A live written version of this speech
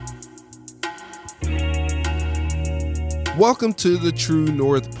Welcome to the True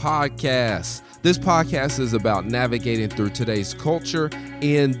North Podcast. This podcast is about navigating through today's culture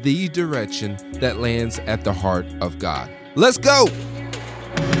in the direction that lands at the heart of God. Let's go!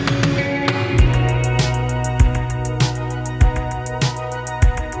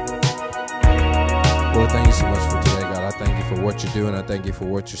 Lord, thank you so much for today, God. I thank you for what you're doing. I thank you for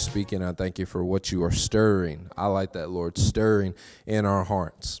what you're speaking. I thank you for what you are stirring. I like that, Lord, stirring in our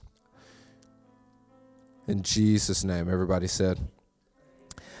hearts. In Jesus' name, everybody said,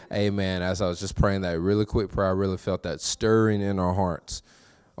 amen. As I was just praying that really quick prayer, I really felt that stirring in our hearts.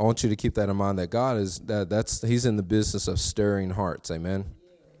 I want you to keep that in mind, that God is, he's in the business of stirring hearts, amen.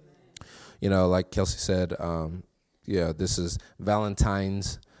 You know, like Kelsey said, this is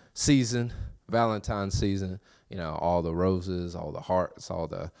Valentine's season, you know, all the roses, all the hearts,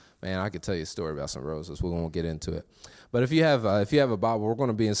 man, I could tell you a story about some roses. We won't get into it. But if you have a Bible, we're going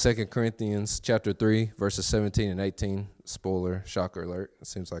to be in 2 Corinthians chapter 3, verses 17 and 18. Spoiler, shocker alert. It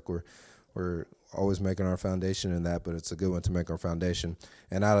seems like we're always making our foundation in that, but it's a good one to make our foundation.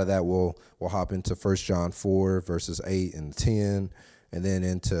 And out of that, we'll hop into 1 John 4, verses 8 and 10, and then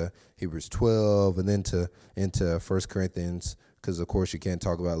into Hebrews 12, and then into 1 Corinthians, because, of course, you can't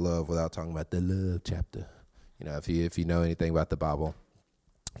talk about love without talking about the love chapter. You know, if you know anything about the Bible.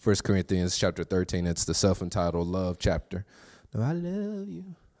 1 Corinthians chapter 13, it's the self-entitled love chapter. No, I love you.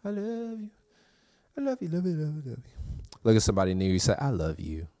 I love you. I love you, love you, love you, love you. Look at somebody near you, say, I love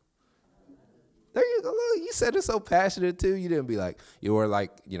you. There you go. Look, you said it so passionate, too. You didn't be like, you were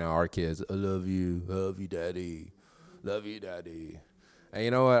like, you know, our kids, I love you, daddy. Love you, daddy. And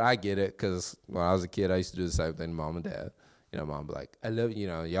you know what? I get it, because when I was a kid, I used to do the same thing to mom and dad. You know, mom be like, I love you. You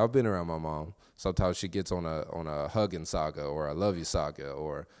know, y'all been around my mom. Sometimes she gets on a hugging saga or a love you saga,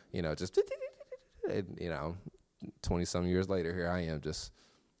 or, you know, just, you know, 20-some years later, here I am just,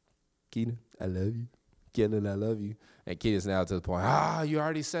 Keaton, I love you. Keaton, I love you. And Keaton's now to the point, you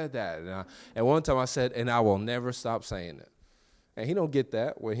already said that. And one time I said, and I will never stop saying it. And he don't get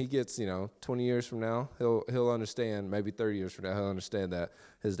that. When he gets, 20 years from now, he'll understand, maybe 30 years from now, he'll understand that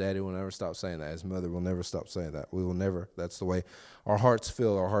his daddy will never stop saying that. His mother will never stop saying that. We will never. That's the way our hearts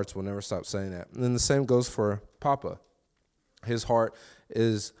feel. Our hearts will never stop saying that. And then the same goes for Papa. His heart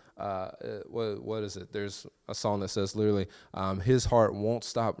is, what is it? There's a song that says literally, his heart won't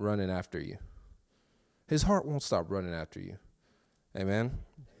stop running after you. His heart won't stop running after you. Amen.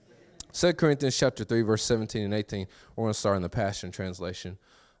 2 Corinthians chapter 3, verse 17 and 18. We're going to start in the Passion Translation.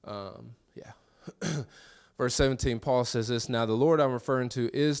 Verse 17, Paul says this, now the Lord I'm referring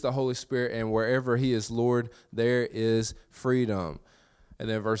to is the Holy Spirit, and wherever he is Lord, there is freedom. And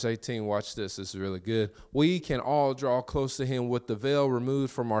then verse 18, watch this. This is really good. We can all draw close to him with the veil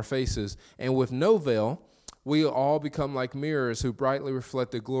removed from our faces, and with no veil, we all become like mirrors who brightly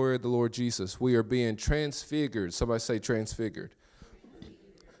reflect the glory of the Lord Jesus. We are being transfigured. Somebody say transfigured.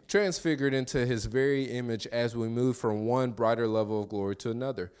 Transfigured into his very image as we move from one brighter level of glory to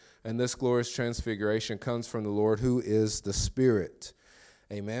another. And this glorious transfiguration comes from the Lord, who is the Spirit.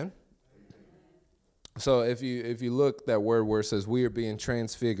 Amen. So if you look that word where it says we are being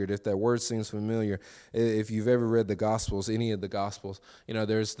transfigured, if that word seems familiar, if you've ever read the Gospels, any of the Gospels,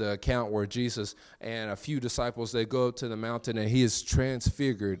 there's the account where Jesus and a few disciples, they go up to the mountain and he is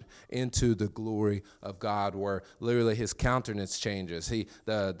transfigured into the glory of God, where literally his countenance changes.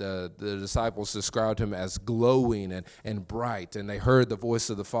 The disciples described him as glowing and bright, and they heard the voice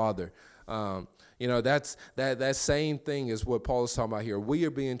of the Father. That same thing is what Paul is talking about here. We are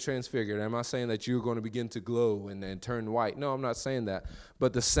being transfigured. I'm not saying that you're going to begin to glow and turn white. No, I'm not saying that.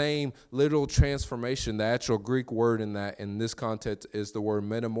 But the same literal transformation, the actual Greek word in this context is the word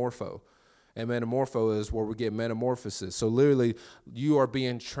metamorpho. And metamorpho is where we get metamorphosis. So literally, you are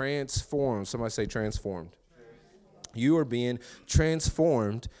being transformed. Somebody say transformed. You are being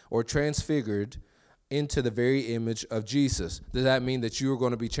transformed or transfigured into the very image of Jesus. Does that mean that you're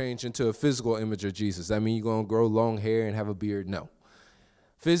going to be changed into a physical image of Jesus? Does that mean you're going to grow long hair and have a beard? No.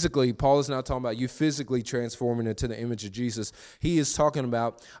 Physically, Paul is not talking about you physically transforming into the image of Jesus. He's talking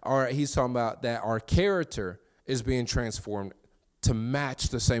about that our character is being transformed to match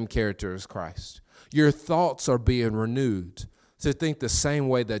the same character as Christ. Your thoughts are being renewed to think the same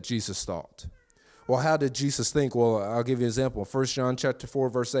way that Jesus thought. Well, how did Jesus think? Well, I'll give you an example. 1 John chapter 4,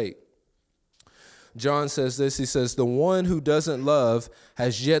 verse 8. John says this, he says, the one who doesn't love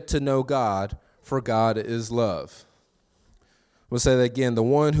has yet to know God, for God is love. We'll say that again. The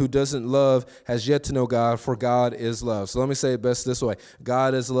one who doesn't love has yet to know God, for God is love. So let me say it best this way.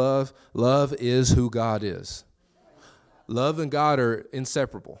 God is love. Love is who God is. Love and God are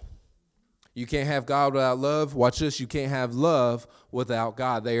inseparable. You can't have God without love. Watch this. You can't have love without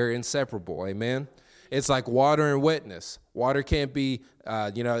God. They are inseparable. Amen. It's like water and wetness. Water can't be,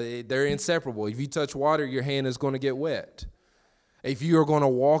 they're inseparable. If you touch water, your hand is going to get wet. If you are going to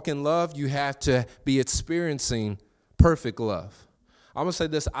walk in love, you have to be experiencing perfect love. I'm going to say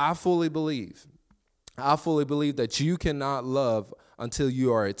this. I fully believe that you cannot love until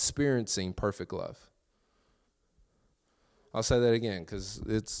you are experiencing perfect love. I'll say that again because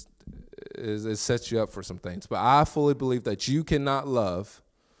it sets you up for some things. But I fully believe that you cannot love.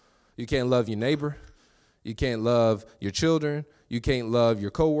 You can't love your neighbor. You can't love your children. You can't love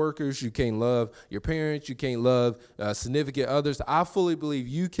your coworkers. You can't love your parents. You can't love significant others. I fully believe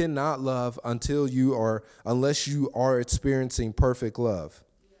you cannot love unless you are experiencing perfect love.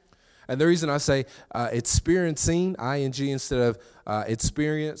 And the reason I say experiencing, ing instead of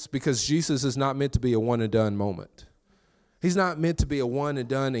experience, because Jesus is not meant to be a one and done moment. He's not meant to be a one and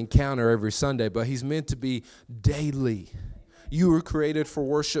done encounter every Sunday, but he's meant to be daily. You were created for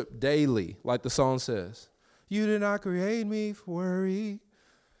worship daily, like the song says. You did not create me for worry.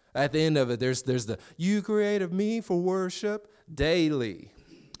 At the end of it, there's the, you created me for worship daily.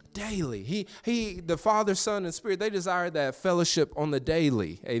 Daily. The Father, Son, and Spirit, they desire that fellowship on the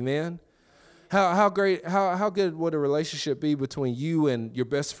daily. Amen. How good would a relationship be between you and your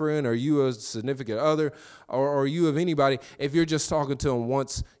best friend, or you as a significant other, or you of anybody, if you're just talking to them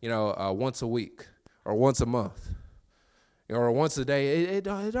once a week, or once a month, or once a day? It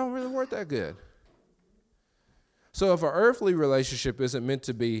don't really work that good. So if an earthly relationship isn't meant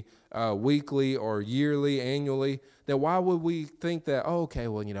to be weekly or yearly, annually, then why would we think that,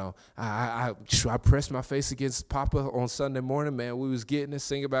 I pressed my face against Papa on Sunday morning, man, we was getting this,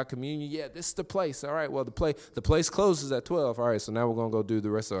 sing about communion. Yeah, this is the place. All right, well, the place closes at 12. All right, so now we're going to go do the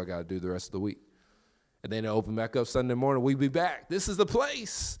rest of what I got to do the rest of the week. And then it open back up Sunday morning. We be back. This is the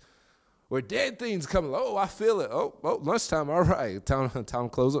place where dead things come. Oh, I feel it. Oh, lunchtime. All right, time to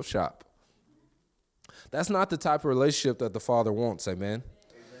close up shop. That's not the type of relationship that the Father wants, amen?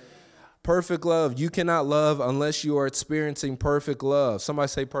 Perfect love. You cannot love unless you are experiencing perfect love. Somebody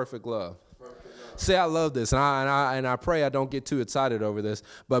say perfect love. See, I love this, and I pray I don't get too excited over this.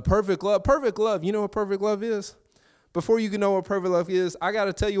 But perfect love, you know what perfect love is? Before you can know what perfect love is, I got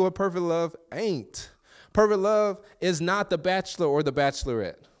to tell you what perfect love ain't. Perfect love is not the bachelor or the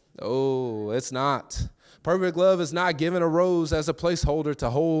bachelorette. Oh, it's not. Perfect love is not giving a rose as a placeholder to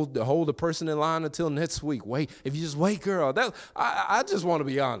hold a person in line until next week. Wait, if you just wait, girl. I just want to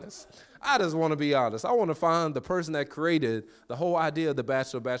be honest. I want to find the person that created the whole idea of the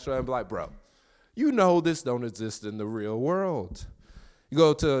bachelor, and be like, bro, you know this don't exist in the real world. You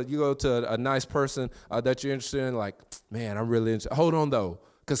go to a nice person that you're interested in, like, man, I'm really interested. Hold on though,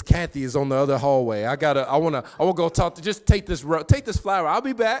 because Kathy is on the other hallway. I want to go talk to. Just take this flower. I'll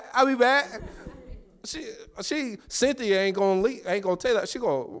be back. Cynthia ain't gonna tell that. She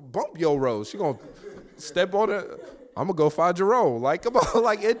gonna bump your rose. She gonna step on it. I'm gonna go find Jerome. Like, come on,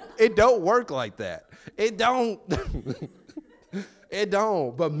 like it don't work like that. It don't. It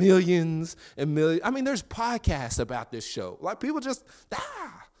don't. But millions and millions. I mean, there's podcasts about this show. Like, people just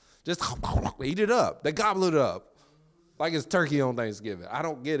eat it up. They gobble it up like it's turkey on Thanksgiving. I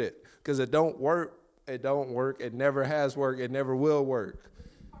don't get it because it don't work. It don't work. It never has worked. It never will work.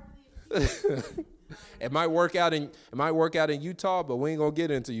 It might work out in Utah, but we ain't gonna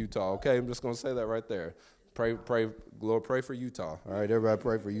get into Utah. Okay, I'm just gonna say that right there. Pray, Lord, pray for Utah. All right, everybody,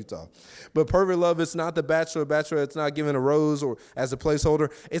 pray for Utah. But perfect love, it's not the bachelor. It's not giving a rose or as a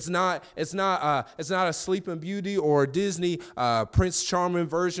placeholder. It's not a Sleeping Beauty or a Disney Prince Charming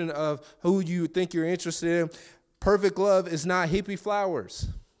version of who you think you're interested in. Perfect love is not hippie flowers.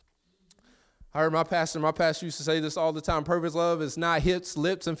 I heard my pastor used to say this all the time. Perfect love is not hips,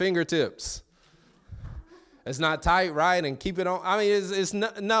 lips, and fingertips. It's not tight, right, and keep it on. I mean, it's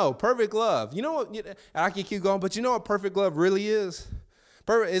no perfect love. You know what? I can keep going, but you know what perfect love really is?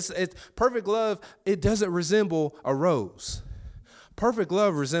 Perfect love. It doesn't resemble a rose. Perfect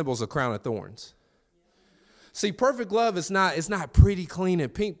love resembles a crown of thorns. See, perfect love is not. It's not pretty, clean,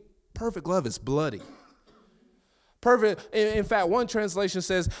 and pink. Perfect love is bloody. Perfect. In fact, one translation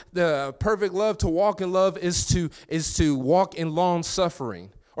says the perfect love, to walk in love, is to walk in long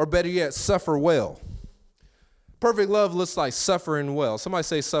suffering, or better yet, suffer well. Perfect love looks like suffering well. Somebody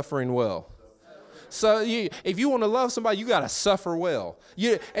say suffering well. So if you want to love somebody, you got to suffer well.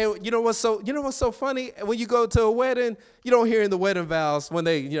 And you know what's so funny? When you go to a wedding, you don't hear in the wedding vows when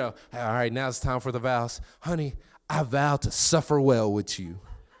they, all right, now it's time for the vows. Honey, I vow to suffer well with you.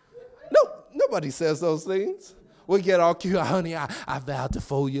 No, nobody says those things. We get all cute. Honey, I vowed to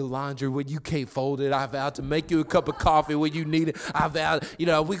fold your laundry when you can't fold it. I vowed to make you a cup of coffee when you need it. I vowed,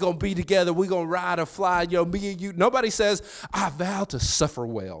 we're going to be together. We're going to ride or fly, me and you. Nobody says, I vow to suffer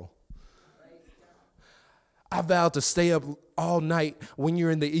well. I vow to stay up all night when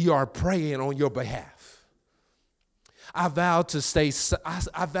you're in the ER praying on your behalf. I vow to stay.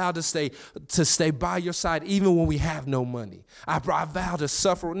 I vow to stay by your side even when we have no money. I vow to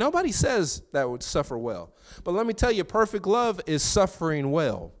suffer. Nobody says that would suffer well, but let me tell you, perfect love is suffering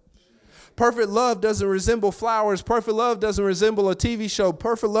well. Perfect love doesn't resemble flowers. Perfect love doesn't resemble a TV show.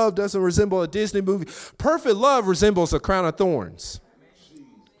 Perfect love doesn't resemble a Disney movie. Perfect love resembles a crown of thorns.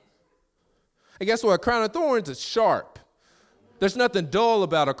 And guess what? A crown of thorns is sharp. There's nothing dull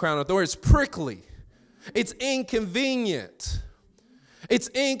about a crown of thorns. It's prickly. It's inconvenient. It's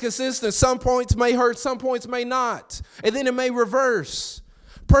inconsistent. Some points may hurt, some points may not. And then it may reverse.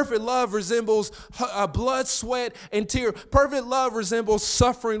 Perfect love resembles blood, sweat, and tear. Perfect love resembles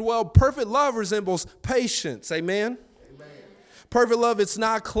suffering well. Perfect love resembles patience. Amen? Perfect love, it's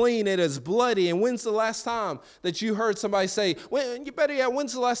not clean, it is bloody. And when's the last time that you heard somebody say,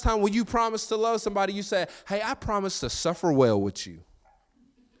 when's the last time when you promised to love somebody, you said, hey, I promise to suffer well with you.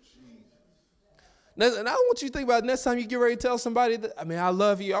 And I want you to think about it next time you get ready to tell somebody that, I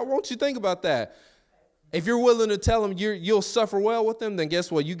love you. I want you to think about that. If you're willing to tell them you'll suffer well with them, then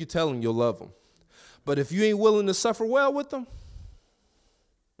guess what? You can tell them you'll love them. But if you ain't willing to suffer well with them,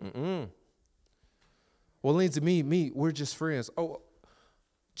 well, Lindsay, we're just friends. Oh,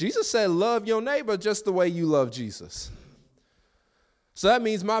 Jesus said love your neighbor just the way you love Jesus. So that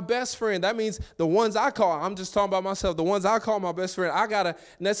means my best friend, that means the ones I call, I'm just talking about myself, the ones I call my best friend,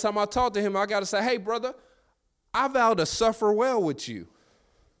 next time I talk to him, I got to say, hey, brother, I vow to suffer well with you.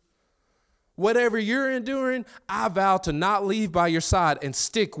 Whatever you're enduring, I vow to not leave by your side and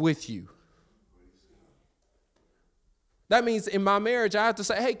stick with you. That means in my marriage, I have to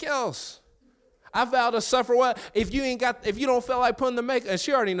say, hey, Kels, I vow to suffer well. If you don't feel like putting the makeup, and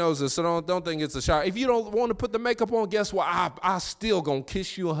she already knows this, so don't think it's a shock. If you don't want to put the makeup on, guess what? I still gonna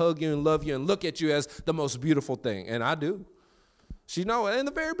kiss you and hug you and love you and look at you as the most beautiful thing, and I do. She know it. In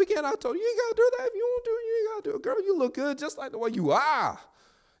the very beginning, I told her, you ain't gotta do that. If you won't do it, you ain't gotta do it. Girl, you look good just like the way you are.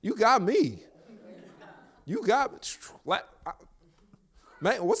 You got me. You got me.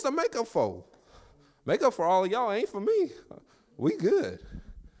 Man, what's the makeup for? Makeup for all of y'all, ain't for me. We good.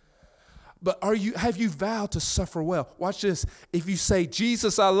 But have you vowed to suffer well? Watch this. If you say,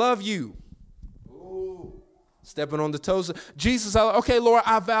 Jesus, I love you. Ooh. Stepping on the toes. Jesus, okay, Lord,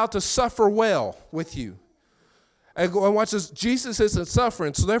 I vow to suffer well with you. And watch this. Jesus isn't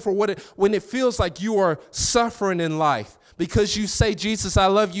suffering. So therefore, when it feels like you are suffering in life, because you say, Jesus, I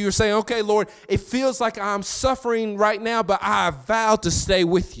love you, you're saying, okay, Lord, it feels like I'm suffering right now, but I vow to stay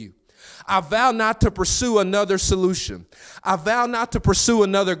with you. I vow not to pursue another solution. I vow not to pursue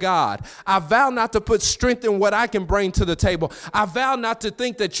another God. I vow not to put strength in what I can bring to the table. I vow not to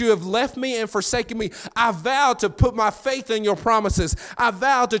think that you have left me and forsaken me. I vow to put my faith in your promises. I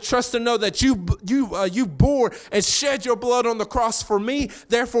vow to trust and know that you bore and shed your blood on the cross for me.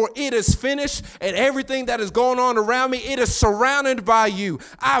 Therefore, it is finished, and everything that is going on around me, it is surrounded by you.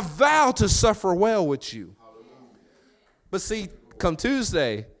 I vow to suffer well with you. But see, come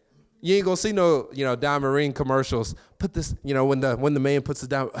Tuesday, you ain't gonna see no, diamond ring commercials. Put this, when the man puts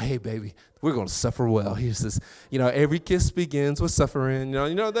it down, hey baby, we're gonna suffer well. Here's this, every kiss begins with suffering.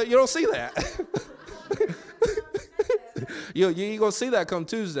 You don't see that. You ain't gonna see that come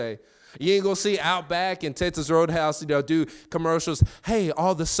Tuesday. You ain't gonna see Outback and Texas Roadhouse, do commercials. Hey,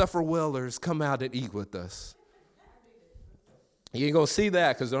 all the suffer wellers, come out and eat with us. You ain't gonna see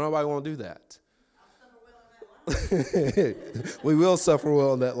that because nobody wanna do that. We will suffer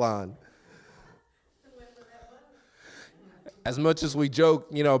well in that line. As much as we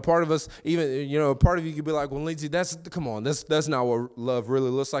joke, part of us, even, part of you could be like, well, Lindsay, that's not what love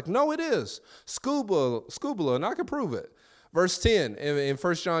really looks like. No, it is. Scuba, and I can prove it. Verse 10 in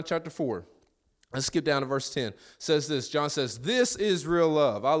 1 John chapter 4. Let's skip down to verse 10. Says this, John says, this is real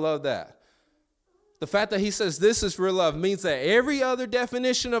love. I love that. The fact that he says this is real love means that every other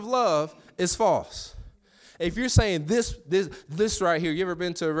definition of love is false. If you're saying this right here, you ever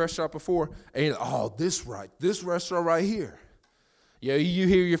been to a restaurant before? And you're like, this restaurant right here. You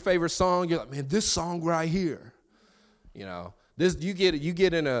hear your favorite song, you're like, man, this song right here. This you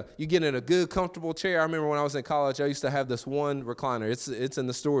get in a good, comfortable chair. I remember when I was in college, I used to have this one recliner. It's in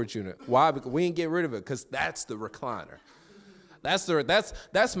the storage unit. Why? Because we didn't get rid of it, because that's the recliner.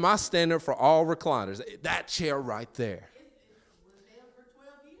 That's my standard for all recliners. That chair right there.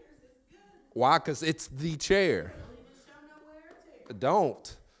 Why? Because it's the chair.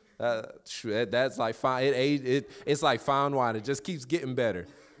 Don't. That's like fine. It's like fine wine. It just keeps getting better.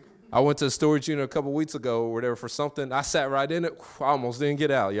 I went to the storage unit a couple weeks ago or whatever for something. I sat right in it. I almost didn't get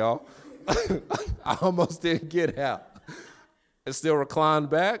out, y'all. I almost didn't get out. It's still reclined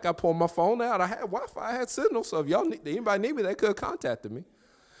back. I pulled my phone out. I had Wi-Fi. I had signal. So if anybody need me, they could have contacted me.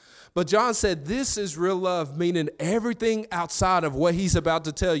 But John said, this is real love, meaning everything outside of what he's about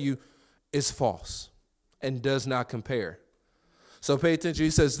to tell you is false and does not compare. So pay attention.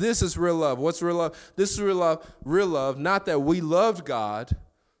 He says, this is real love. What's real love? This is real love. Real love, not that we loved God.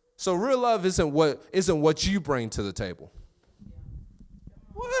 So real love isn't what you bring to the table.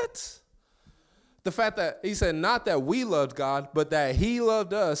 What? The fact that he said, not that we loved God, but that he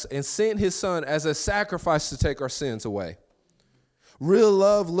loved us and sent his son as a sacrifice to take our sins away. Real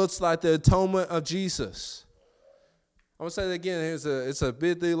love looks like the atonement of Jesus. I'm going to say that again. It's a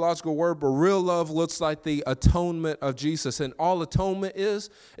bit theological word, but real love looks like the atonement of Jesus. And all atonement is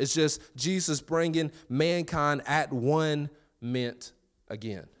just Jesus bringing mankind at one mint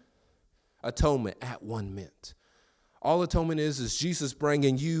again. Atonement at one mint. All atonement is Jesus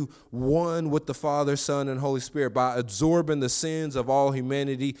bringing you one with the Father, Son, and Holy Spirit by absorbing the sins of all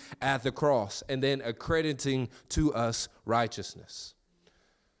humanity at the cross and then accrediting to us righteousness.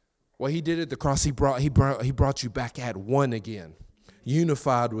 Well, he did at the cross. He brought you back at one again,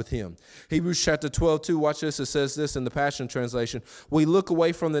 unified with him. Hebrews chapter 12:2. Watch this. It says this in the Passion Translation. We look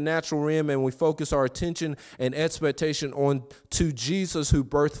away from the natural realm and we focus our attention and expectation on to Jesus who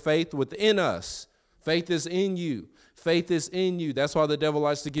birthed faith within us. Faith is in you. Faith is in you. That's why the devil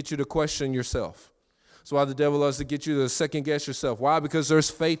likes to get you to question yourself. That's why the devil likes to get you to second guess yourself. Why? Because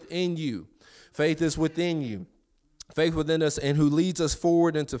there's faith in you. Faith is within you. Faith within us, and who leads us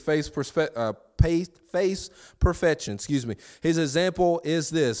forward into face perfection. His example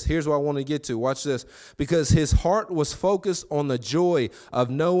is this. Here's what I want to get to. Watch this. Because his heart was focused on the joy of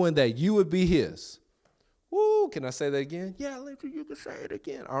knowing that you would be his. Woo, can I say that again? Yeah, you can say it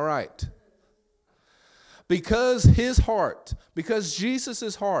again. All right. Because Jesus'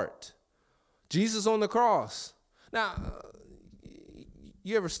 heart, Jesus on the cross. Now,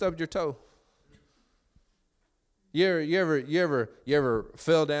 you ever stubbed your toe? You ever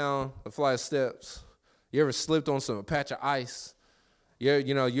fell down a flight of steps? You ever slipped on a patch of ice? You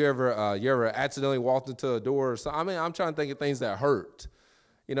ever accidentally walked into a door or something? I mean, I'm trying to think of things that hurt.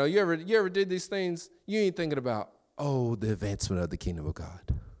 You ever did these things? You ain't thinking about, the advancement of the kingdom of God.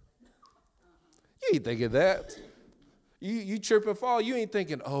 You ain't thinking that. You trip and fall. You ain't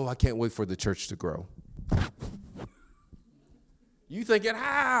thinking, I can't wait for the church to grow. You thinking,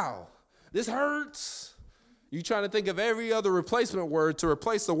 how? This hurts. You trying to think of every other replacement word to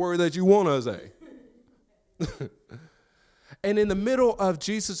replace the word that you want to say. And in the middle of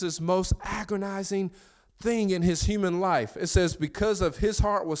Jesus' most agonizing thing in his human life, it says, because of his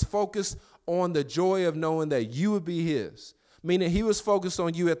heart was focused on the joy of knowing that you would be his. Meaning he was focused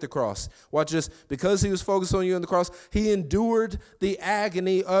on you at the cross. Watch this. Because he was focused on you on the cross, he endured the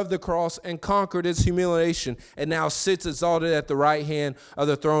agony of the cross and conquered its humiliation and now sits exalted at the right hand of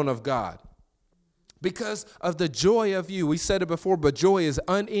the throne of God. Because of the joy of you. We said it before, but joy is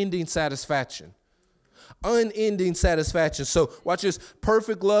unending satisfaction. Unending satisfaction. So watch this.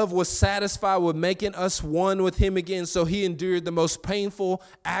 Perfect love was satisfied with making us one with him again. So he endured the most painful,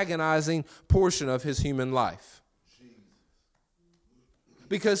 agonizing portion of his human life.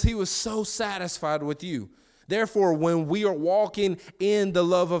 Because he was so satisfied with you. Therefore, when we are walking in the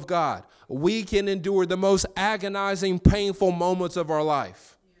love of God, we can endure the most agonizing, painful moments of our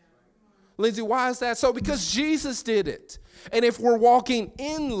life. Lindsay, why is that so? Because Jesus did it. And if we're walking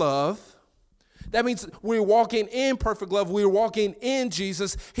in love, that means we're walking in perfect love. We're walking in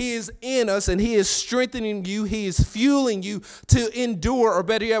Jesus. He is in us and he is strengthening you. He is fueling you to endure, or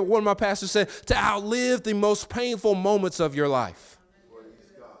better yet, one of my pastors said, to outlive the most painful moments of your life.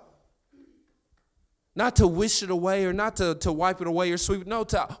 Not to wish it away or not to wipe it away or sweep it. No,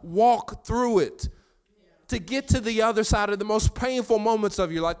 to walk through it. To get to the other side of the most painful moments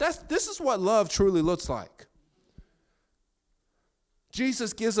of your life. This is what love truly looks like.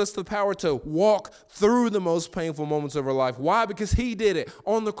 Jesus gives us the power to walk through the most painful moments of our life. Why? Because he did it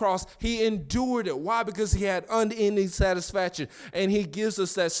on the cross. He endured it. Why? Because he had unending satisfaction. And he gives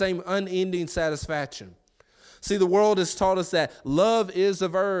us that same unending satisfaction. See, the world has taught us that love is a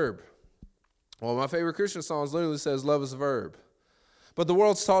verb. Well, my favorite Christian songs literally says love is a verb. But the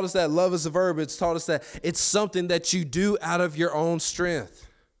world's taught us that love is a verb. It's taught us that it's something that you do out of your own strength.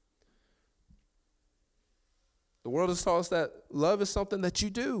 The world has taught us that love is something that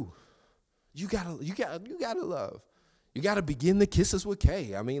you do. You gotta love. You gotta begin the kisses with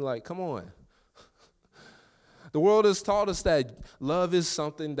K. I mean, come on. The world has taught us that love is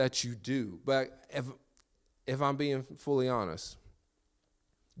something that you do. But if I'm being fully honest,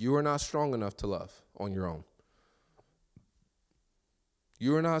 you are not strong enough to love on your own.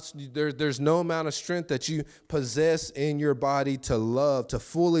 You're not there's no amount of strength that you possess in your body to love, to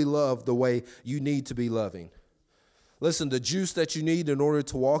fully love the way you need to be loving. Listen, the juice that you need in order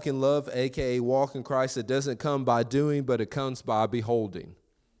to walk in love, aka walk in Christ, it doesn't come by doing, but it comes by beholding.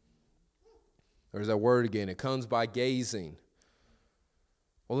 There's that word again. It comes by gazing.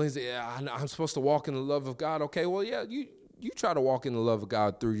 Well, Lindsay, I'm supposed to walk in the love of God. Okay, well, yeah, you try to walk in the love of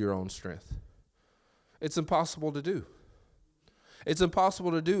God through your own strength. It's impossible to do. It's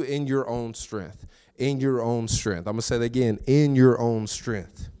impossible to do in your own strength. In your own strength. I'm going to say that again. In your own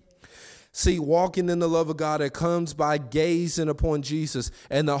strength. See, walking in the love of God, it comes by gazing upon Jesus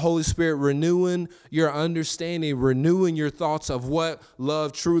and the Holy Spirit renewing your understanding, renewing your thoughts of what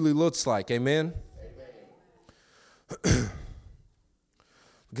love truly looks like. Amen? Amen.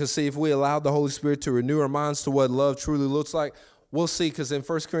 Because, see, if we allow the Holy Spirit to renew our minds to what love truly looks like, we'll see, because in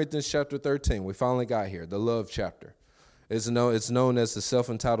 1 Corinthians chapter 13, we finally got here, the love chapter. It's known as the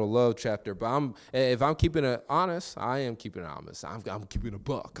self-entitled love chapter. But if I'm keeping it honest, I am keeping it honest. I'm keeping a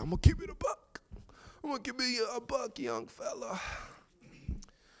buck. I'm going to keep it a buck. I'm going to give you a buck, young fella.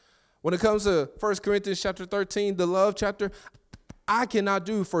 When it comes to 1 Corinthians chapter 13, the love chapter, I cannot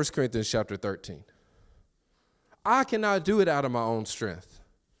do 1 Corinthians chapter 13. I cannot do it out of my own strength.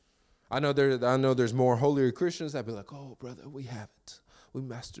 I know there's more holier Christians that be like, oh, brother, we have it. We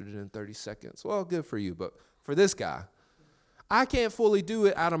mastered it in 30 seconds. Well, good for you. But for this guy, I can't fully do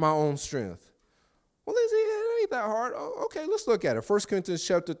it out of my own strength. Well, it ain't that hard. Oh, okay, let's look at it. 1 Corinthians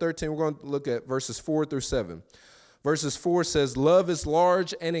chapter 13, we're going to look at verses 4 through 7. Verses 4 says, love is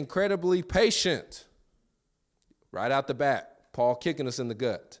large and incredibly patient. Right out the bat, Paul kicking us in the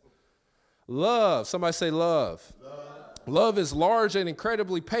gut. Love, somebody say love. Love is large and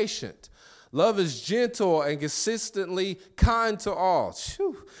incredibly patient. Love is gentle and consistently kind to all.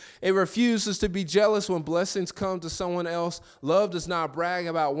 Whew. It refuses to be jealous when blessings come to someone else. Love does not brag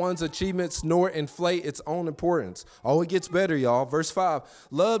about one's achievements nor inflate its own importance. Oh, it gets better, y'all. Verse 5,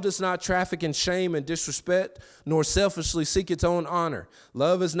 love does not traffic in shame and disrespect, nor selfishly seek its own honor.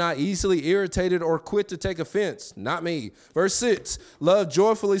 Love is not easily irritated or quick to take offense. Not me. Verse 6, love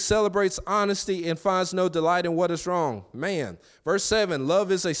joyfully celebrates honesty and finds no delight in what is wrong. Man. Verse 7,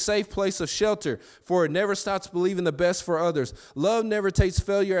 love is a safe place of shelter, for it never stops believing the best for others. Love never takes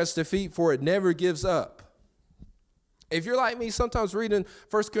failure as defeat, for it never gives up. If you're like me, sometimes reading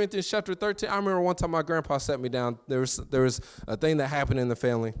 1 Corinthians chapter 13, I remember one time my grandpa sat me down. There was a thing that happened in the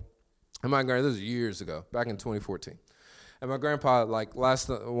family. And my grandpa, this was years ago, back in 2014. And my grandpa, like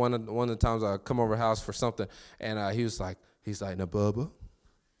one of the times I come over the house for something, and he's like, now, Bubba,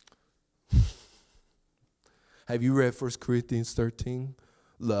 have you read 1 Corinthians 13?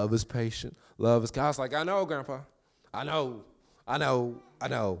 Love is patient. Love is kind. I was like, I know, Grandpa. I know.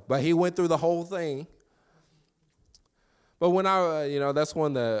 But he went through the whole thing. But when that's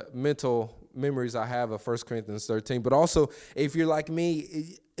one of the mental memories I have of 1 Corinthians 13. But also, if you're like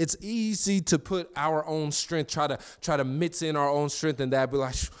me, it's easy to put our own strength, try to mix in our own strength in that. Be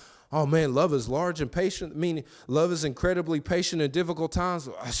like, oh, man, love is large and patient. Meaning love is incredibly patient in difficult times.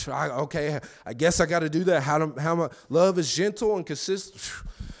 Okay, I guess I got to do that. Love is gentle and consistent.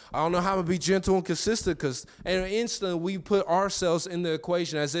 I don't know how to be gentle and consistent and instantly we put ourselves in the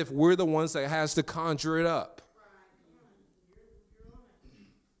equation as if we're the ones that has to conjure it up.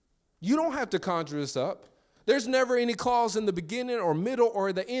 You don't have to conjure this up. There's never any clause in the beginning or middle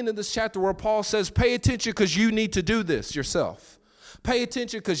or the end of this chapter where Paul says, pay attention because you need to do this yourself. Pay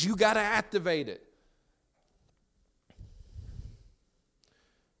attention because you got to activate it.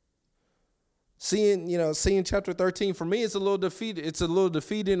 Seeing chapter 13 for me, it's a little defeated. It's a little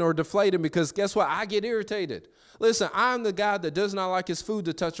defeating or deflating because guess what? I get irritated. Listen, I'm the guy that does not like his food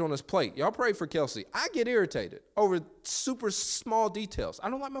to touch on his plate. Y'all pray for Kelsey. I get irritated over super small details.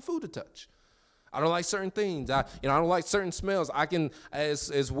 I don't like my food to touch. I don't like certain things. I don't like certain smells.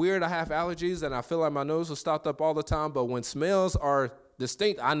 It's weird. I have allergies and I feel like my nose is stopped up all the time. But when smells are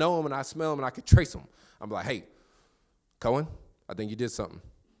distinct, I know them and I smell them and I can trace them. I'm like, hey, Cohen, I think you did something.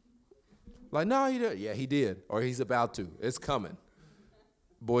 Like, no, he did. Yeah, he did. Or he's about to. It's coming.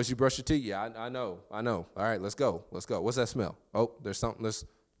 Boys, you brush your teeth? Yeah, I know. All right, let's go. What's that smell? Oh, there's something.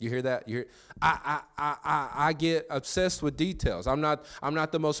 You hear that? I get obsessed with details. I'm not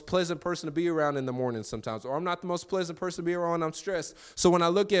the most pleasant person to be around in the morning sometimes, or I'm not the most pleasant person to be around when I'm stressed. So when I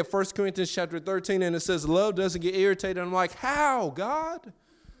look at 1 Corinthians chapter 13 and it says love doesn't get irritated, I'm like, how, God?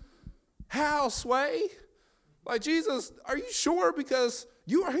 How, Sway? Like, Jesus, are you sure? Because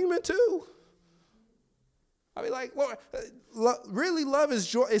you are human too. I mean, like, Lord, really love is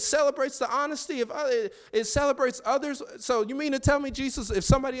joy. It celebrates the honesty of others. It celebrates others. So you mean to tell me, Jesus, if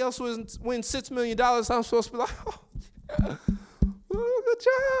somebody else wins $6 million, I'm supposed to be like, oh, yeah. good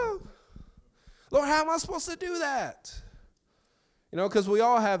job. Lord, how am I supposed to do that? You know, because we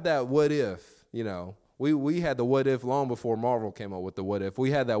all have that what if, you know. We had the what if long before Marvel came up with the what if. We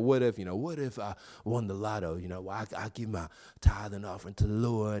had that what if, you know, what if I won the lotto? You know, I give my tithe and offering to the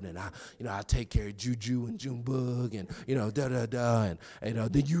Lord, and I take care of Juju and Junebug, and, you know, and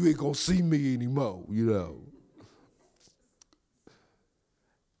then you ain't going to see me anymore, you know.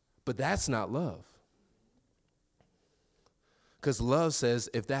 But that's not love. Because love says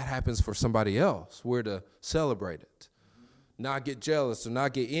if that happens for somebody else, we're to celebrate it, not get jealous or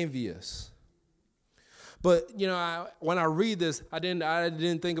not get envious. But, you know, when I read this, I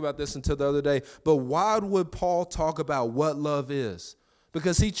didn't think about this until the other day. But why would Paul talk about what love is?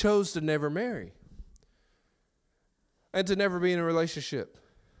 Because he chose to never marry and to never be in a relationship.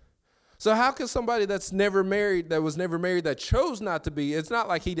 So how can somebody that's never married, that chose not to be, it's not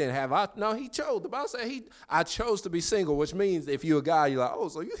like he didn't have, no, he chose. The Bible said I chose to be single, which means if you're a guy, you're like, oh,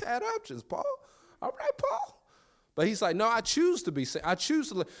 so you had options, Paul. All right, Paul. But he's like, no, I choose to be single. I choose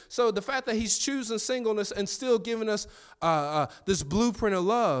to live. So the fact that he's choosing singleness and still giving us this blueprint of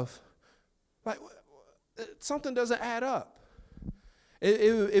love, like something doesn't add up.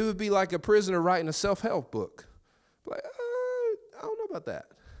 It would be like a prisoner writing a self-help book. Like, I don't know about that.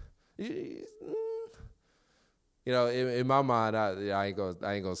 You know, in my mind, I ain't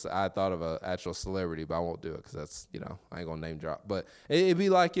gonna. I thought of an actual celebrity, but I won't do it because that's, you know, I ain't gonna name drop. But it'd be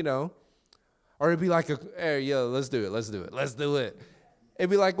like, you know. Or it'd be like hey, yo, let's do it. It'd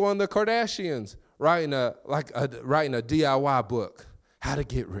be like one of the Kardashians writing a DIY book, how to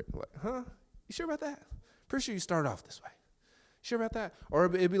get rich. Like, huh? You sure about that? Pretty sure you start off this way. Sure about that? Or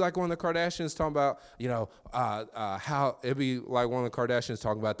it'd be like one of the Kardashians talking about, you know, how it'd be like one of the Kardashians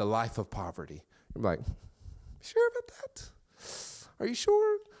talking about the life of poverty. I'm like, sure about that? Are you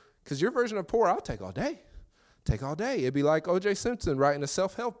sure? Because your version of poor, I'll take all day. It'd be like O.J. Simpson writing a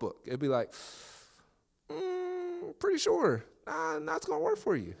self-help book. It'd be like, pretty sure. That's going to work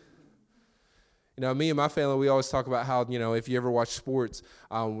for you. You know, me and my family, we always talk about how, you know, if you ever watch sports,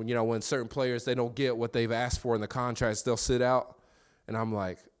 you know, when certain players, they don't get what they've asked for in the contracts, they'll sit out. And I'm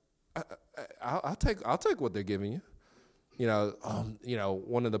like, I'll take what they're giving you. You know,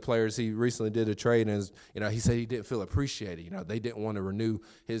 one of the players, he recently did a trade, and, you know, he said he didn't feel appreciated. You know, they didn't want to renew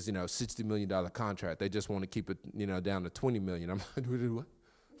his, you know, $60 million contract. They just want to keep it, you know, down to $20 million. I'm like, what?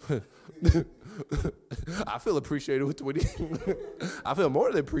 I feel appreciated with 20. I feel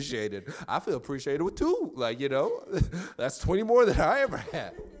more than appreciated. I feel appreciated with 2. Like, you know, that's 20 more than I ever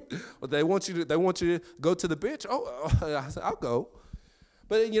had. But they want you to go to the bench. I said, I'll go.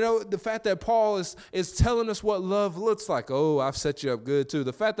 But, you know, the fact that Paul is telling us what love looks like. Oh, I've set you up good, too.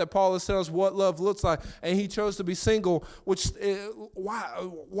 The fact that Paul is telling us what love looks like, and he chose to be single, which,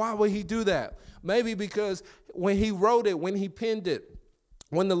 why would he do that? Maybe because when he wrote it, when he penned it,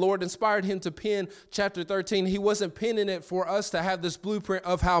 when the Lord inspired him to pen chapter 13, he wasn't penning it for us to have this blueprint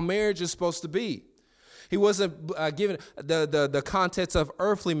of how marriage is supposed to be. He wasn't giving the context of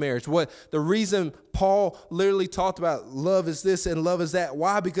earthly marriage. The reason Paul literally talked about love is this and love is that.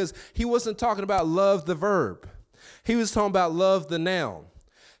 Why? Because he wasn't talking about love, the verb. He was talking about love, the noun.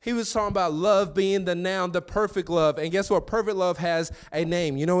 He was talking about love being the noun, the perfect love. And guess what? Perfect love has a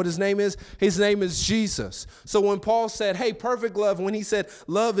name. You know what his name is? His name is Jesus. So when Paul said, hey, perfect love, when he said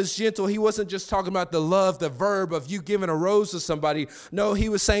love is gentle, he wasn't just talking about the love, the verb of you giving a rose to somebody. No, he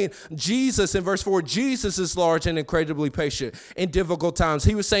was saying Jesus, in verse 4, Jesus is large and incredibly patient in difficult times.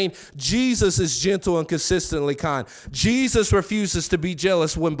 He was saying Jesus is gentle and consistently kind. Jesus refuses to be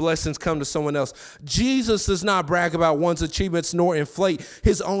jealous when blessings come to someone else. Jesus does not brag about one's achievements nor inflate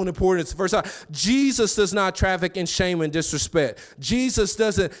his own importance. Verse 5, Jesus does not traffic in shame and disrespect. Jesus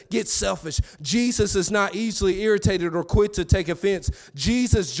doesn't get selfish. Jesus is not easily irritated or quick to take offense.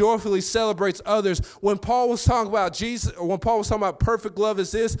 Jesus joyfully celebrates others. When Paul was talking about perfect love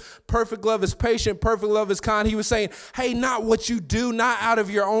is this, perfect love is patient, perfect love is kind, he was saying, hey, not what you do, not out of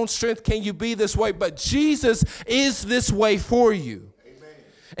your own strength can you be this way, but Jesus is this way for you.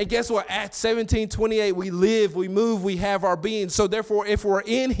 And guess what? Acts 17:28, we live, we move, we have our being. So therefore, if we're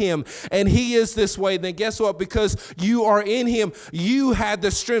in him and he is this way, then guess what? Because you are in him, you had the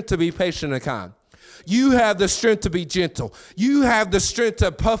strength to be patient and kind. You have the strength to be gentle. You have the strength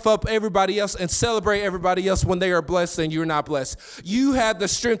to puff up everybody else and celebrate everybody else when they are blessed and you're not blessed. You have the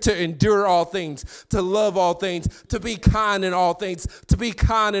strength to endure all things, to love all things, to be kind in all things, to be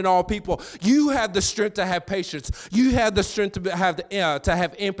kind in all people. You have the strength to have patience. You have the strength to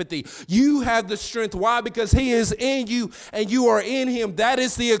have empathy. You have the strength. Why? Because he is in you and you are in him. That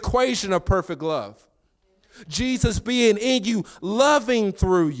is the equation of perfect love. Jesus being in you, loving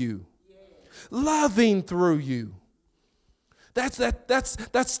through you. Loving through you. That's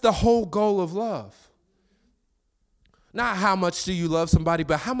the whole goal of love. Not how much do you love somebody,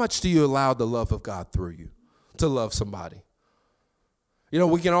 but how much do you allow the love of God through you to love somebody? You know,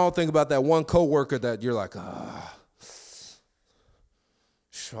 we can all think about that one coworker that you're like, oh,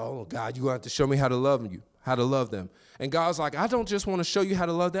 God, you're going to have to show me how to love them. And God's like, I don't just want to show you how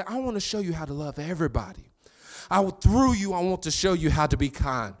to love them. I want to show you how to love everybody. Through you, I want to show you how to be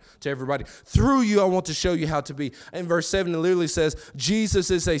kind to everybody. Through you, I want to show you how to be. In verse 7, it literally says, Jesus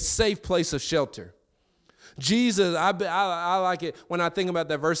is a safe place of shelter. Jesus, I like it. When I think about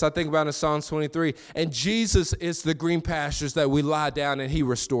that verse, I think about in Psalms 23. And Jesus is the green pastures that we lie down and he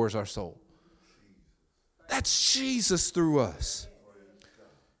restores our soul. That's Jesus through us.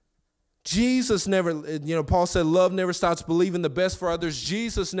 Jesus never, Paul said love never stops believing the best for others.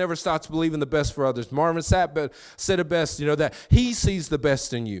 Jesus never stops believing the best for others. Marvin Sapp said it best, that he sees the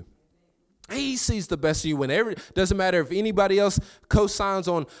best in you. He sees the best in you. Whenever, doesn't matter if anybody else co-signs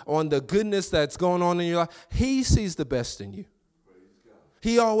on the goodness that's going on in your life. He sees the best in you.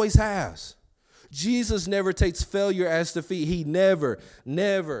 He always has. Jesus never takes failure as defeat. He never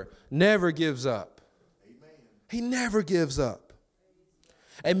gives up. He never gives up.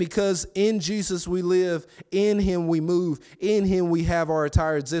 And because in Jesus we live, in him we move, in him we have our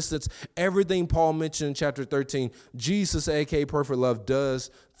entire existence, everything Paul mentioned in chapter 13, Jesus, aka perfect love,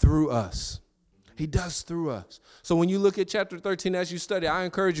 does through us. He does through us. So when you look at chapter 13 as you study, I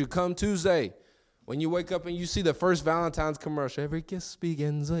encourage you, come Tuesday, when you wake up and you see the first Valentine's commercial, every kiss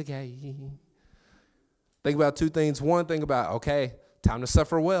begins again. Think about two things. One, think about, okay, time to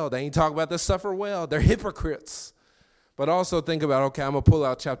suffer well. They ain't talking about the suffer well. They're hypocrites. But also think about, okay, I'm going to pull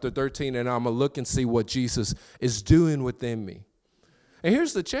out chapter 13 and I'm going to look and see what Jesus is doing within me. And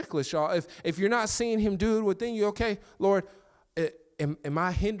here's the checklist, y'all. If you're not seeing him do it within you, okay, Lord, am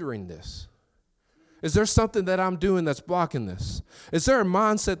I hindering this? Is there something that I'm doing that's blocking this? Is there a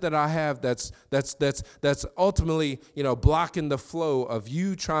mindset that I have that's ultimately, blocking the flow of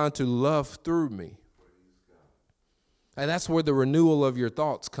you trying to love through me? And that's where the renewal of your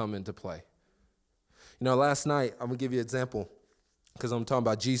thoughts come into play. Last night, I'm going to give you an example because I'm talking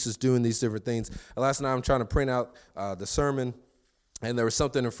about Jesus doing these different things. Last night, I'm trying to print out the sermon, and there was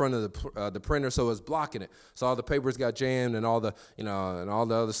something in front of the printer, so it was blocking it. So all the papers got jammed and all the, and all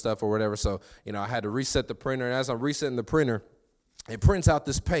the other stuff or whatever. So, I had to reset the printer. And as I'm resetting the printer, it prints out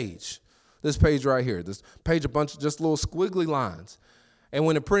this page right here. This page, a bunch of just little squiggly lines. And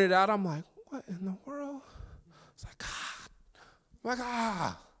when it printed out, I'm like, what in the world? It's like,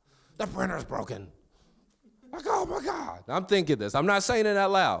 God, the printer's broken. Like, oh, my God. I'm thinking this. I'm not saying it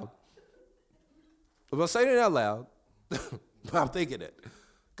out loud. I'm not saying it out loud, but I'm thinking it.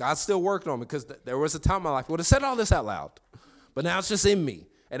 God's still working on me because there was a time in my life I would have said all this out loud, but now it's just in me.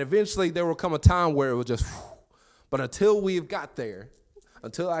 And eventually there will come a time where it will just, but until we've got there,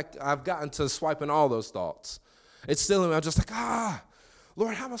 until I've gotten to swiping all those thoughts, it's still in me. I'm just like,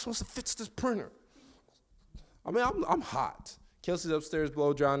 Lord, how am I supposed to fix this printer? I mean, I'm hot. Kelsey's upstairs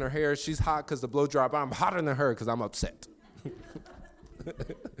blow drying her hair. She's hot because the blow dry, but I'm hotter than her because I'm upset.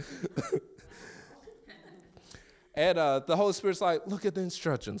 And the Holy Spirit's like, look at the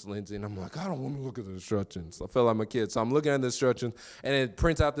instructions, Lindsay. And I'm like, I don't want to look at the instructions. I feel like my kid. So I'm looking at the instructions, and it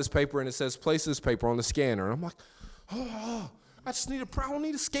prints out this paper, and it says, place this paper on the scanner. And I'm like, I just need I don't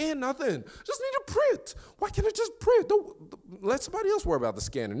need to scan nothing. Just need to print. Why can't I just print? Don't let somebody else worry about the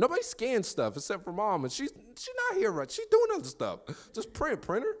scanner. Nobody scans stuff except for Mom, and she's not here, right? She's doing other stuff. Just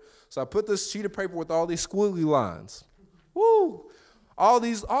printer. So I put this sheet of paper with all these squiggly lines. Woo! All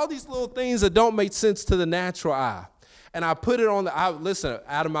these little things that don't make sense to the natural eye. And I put it on listen,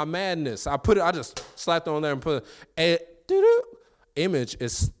 out of my madness, I just slapped it on there and put image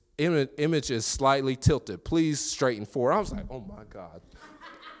is slightly tilted. Please straighten forward. I was like, oh my God.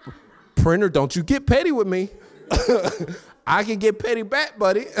 Printer, don't you get petty with me. I can get petty back,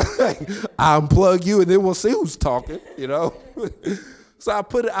 buddy. I'll unplug you and then we'll see who's talking, So I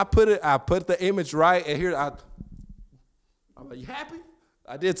put the image right, and here I'm like, you happy?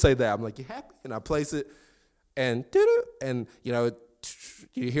 I did say that. I'm like, you happy? And I place it, and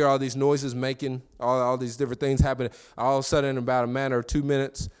you hear all these noises making, all these different things happening. All of a sudden, in about a matter of 2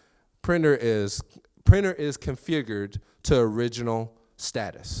 minutes, printer is configured to original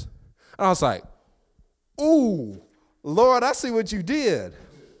status. And I was like, ooh, Lord, I see what you did.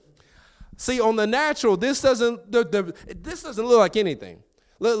 See, on the natural, this doesn't look like anything.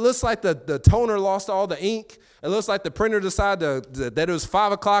 It looks like the toner lost all the ink. It looks like the printer decided that it was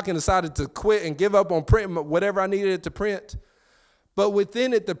 5 o'clock and decided to quit and give up on printing whatever I needed it to print. But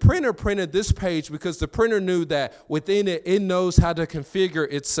within it, the printer printed this page because the printer knew that within it, it knows how to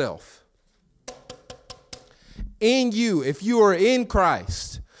configure itself. in you, if you are in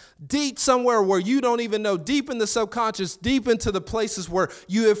Christ, deep somewhere where you don't even know, deep in the subconscious, deep into the places where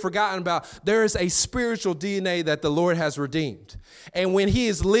you have forgotten about, there is a spiritual DNA that the Lord has redeemed. And when he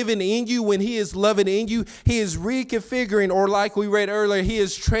is living in you, when he is loving in you, he is reconfiguring, or like we read earlier, he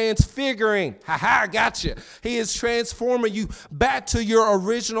is transfiguring. Gotcha. He is transforming you back to your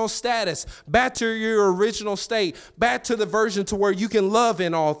original status, back to your original state, back to the version to where you can love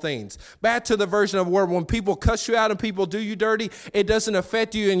in all things, back to the version of where when people cuss you out and people do you dirty, it doesn't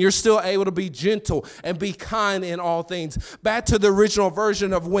affect you and you're still able to be gentle and be kind in all things. Back to the original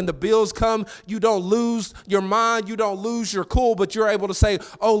version of when the bills come, you don't lose your mind, you don't lose your cool, but you're able to say,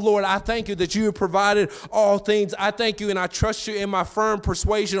 oh Lord, I thank you that you have provided all things. I thank you and I trust you, in my firm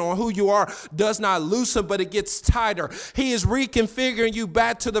persuasion on who you are does not loosen, but it gets tighter. He is reconfiguring you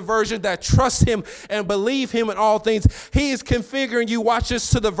back to the version that trusts him and believe him in all things. He is configuring you, watch this,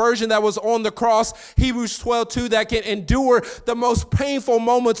 to the version that was on the cross, Hebrews 12:2, that can endure the most painful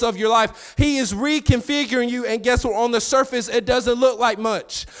moments of your life. He is reconfiguring you, and guess what? On the surface, it doesn't look like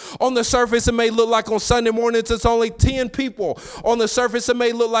much. On the surface, it may look like on Sunday mornings it's only 10 people. On the surface, it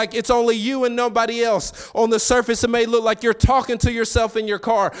may look like it's only you and nobody else. On the surface, it may look like you're talking to yourself in your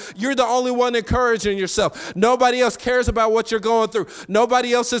car. You're the only one encouraging yourself. Nobody else cares about what you're going through.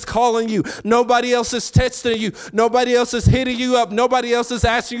 Nobody else is calling you. Nobody else is texting you. Nobody else is hitting you up. Nobody else is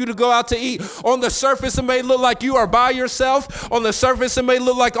asking you to go out to eat. On the surface, it may look like you are by yourself. On the surface, it may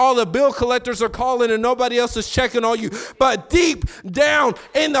look like all the bill collectors are calling and nobody else is checking on you. But deep down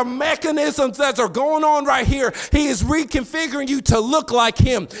in the mechanisms that are going on right here, he is reconfiguring you to look like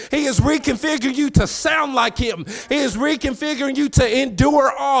him. He is reconfiguring you to sound like him. He is reconfiguring you to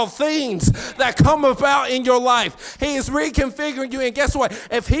endure all things that come about in your life. He is reconfiguring you, and guess what?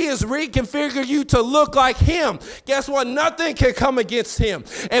 If he is reconfiguring you to look like him, guess what? Nothing can come against him.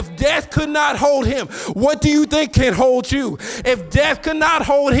 If death could not hold him, what do you think can hold you? If death could not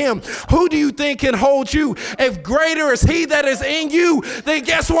hold him, who do you think can hold you? If greater is he that is in you, then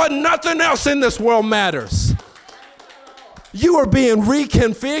guess what? Nothing else in this world matters. You are being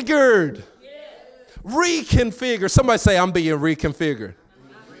reconfigured. Reconfigured. Somebody say, I'm being reconfigured.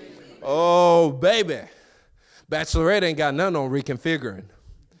 Oh, baby. Bachelorette ain't got nothing on reconfiguring.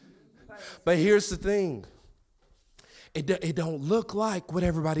 But here's the thing. It don't look like what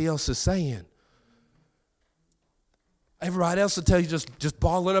everybody else is saying. Everybody else will tell you just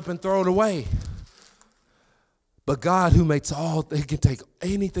ball it up and throw it away. But God, who makes all, he can take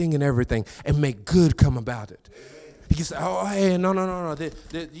anything and everything and make good come about it. He can say, oh, hey, no.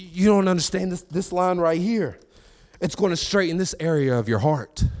 You don't understand this line right here. It's going to straighten this area of your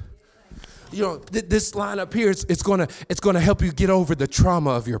heart. You know, this line up here, it's going to help you get over the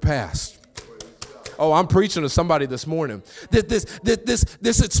trauma of your past. Oh, I'm preaching to somebody this morning.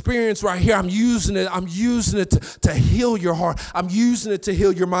 This experience right here, I'm using it to heal your heart. I'm using it to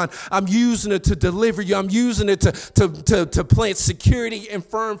heal your mind. I'm using it to deliver you. I'm using it to plant security and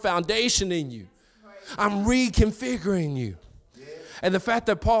firm foundation in you. I'm reconfiguring you. And the fact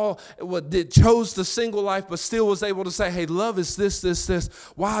that Paul chose the single life but still was able to say, hey, love is this.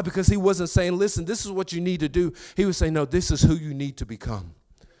 Why? Because he wasn't saying, listen, this is what you need to do. He was saying, no, this is who you need to become.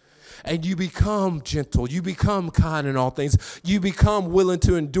 And you become gentle. You become kind in all things. You become willing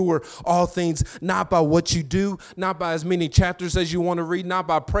to endure all things, not by what you do, not by as many chapters as you want to read, not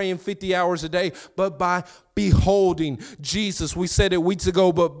by praying 50 hours a day, but by beholding Jesus. We said it weeks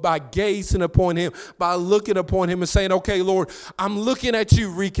ago, but by gazing upon him, by looking upon him and saying, okay, Lord, I'm looking at you,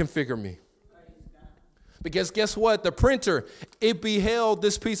 reconfigure me. Because guess what? The printer, it beheld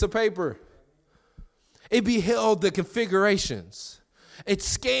this piece of paper. It beheld the configurations. It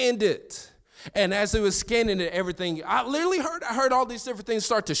scanned it. And as it was scanning it, everything, I literally heard all these different things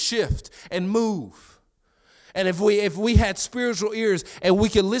start to shift and move. And if we had spiritual ears and we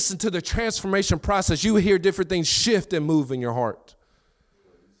could listen to the transformation process, you would hear different things shift and move in your heart.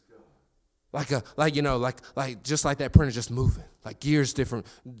 Just like that printer just moving. Like gears, different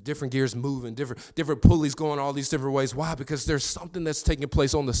gears moving, different pulleys going all these different ways. Why? Because there's something that's taking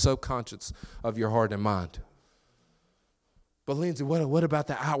place on the subconscious of your heart and mind. But Lindsay, what about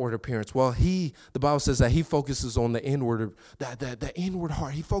the outward appearance? Well, the Bible says that he focuses on the inward, the inward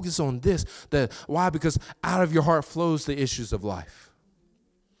heart. He focuses on this. Why? Because out of your heart flows the issues of life.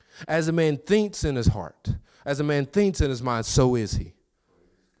 As a man thinks in his heart, as a man thinks in his mind, so is he.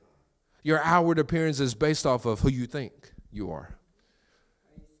 Your outward appearance is based off of who you think you are.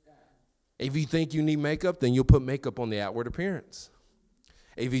 If you think you need makeup, then you'll put makeup on the outward appearance.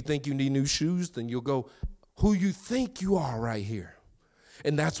 If you think you need new shoes, then you'll go who you think you are right here.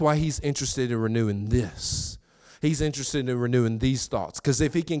 And that's why he's interested in renewing this. He's interested in renewing these thoughts. Because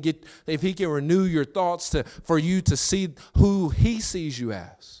if he can renew your thoughts for you to see who he sees you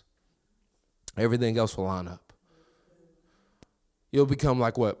as, everything else will line up. You'll become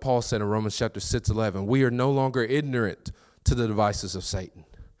like what Paul said in Romans chapter 6:11. We are no longer ignorant to the devices of Satan.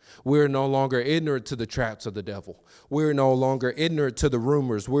 We're no longer ignorant to the traps of the devil. We're no longer ignorant to the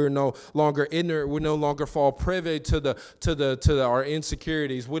rumors. We're no longer ignorant. We no longer fall privy to our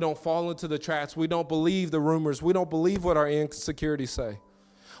insecurities. We don't fall into the traps. We don't believe the rumors. We don't believe what our insecurities say.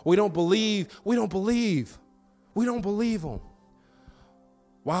 We don't believe them.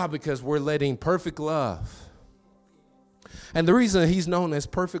 Why? Because we're letting perfect love. And the reason he's known as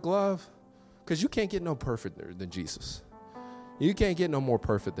perfect love, because you can't get no perfect than Jesus. You can't get no more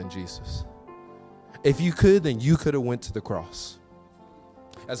perfect than Jesus. If you could, then you could have went to the cross.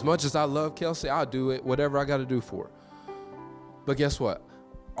 As much as I love Kelsey, I'll do it, whatever I got to do for her. But guess what?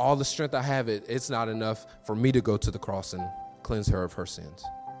 All the strength I have, it's not enough for me to go to the cross and cleanse her of her sins.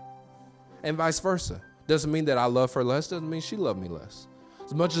 And vice versa. Doesn't mean that I love her less. Doesn't mean she loved me less.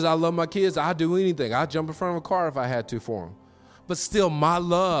 As much as I love my kids, I'd do anything. I'd jump in front of a car if I had to for them. But still, my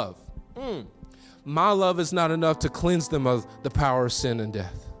love is not enough to cleanse them of the power of sin and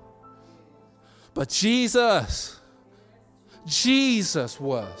death. But Jesus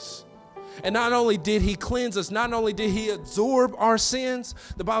was. And not only did he cleanse us, not only did he absorb our sins,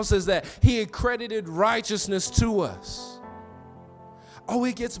 the Bible says that he accredited righteousness to us. Oh,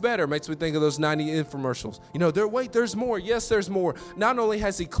 it gets better. Makes me think of those 90 infomercials. There's more. Yes, there's more. Not only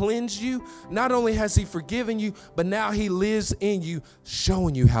has he cleansed you, not only has he forgiven you, but now he lives in you,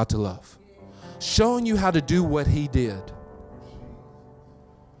 showing you how to love, showing you how to do what he did.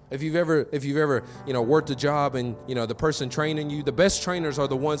 If you've ever, worked a job and, the person training you, the best trainers are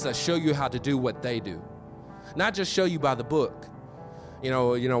the ones that show you how to do what they do, not just show you by the book.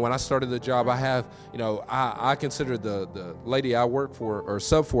 When I started the job, I have, I consider the lady I work for or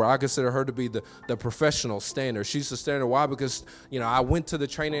sub for, I consider her to be the professional standard. She's the standard. Why? Because, I went to the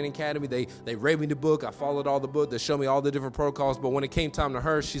training academy. They read me the book. I followed all the book. They showed me all the different protocols. But when it came time to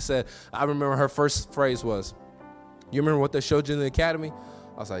her, she said, I remember her first phrase was, "You remember what they showed you in the academy?"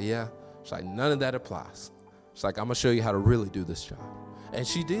 I was like, "Yeah." She's like, "None of that applies." She's like, "I'm going to show you how to really do this job." And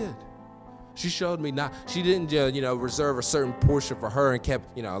she did. She showed me she didn't, reserve a certain portion for her and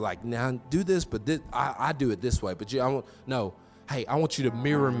kept, now do this, but I do it this way. But I want you to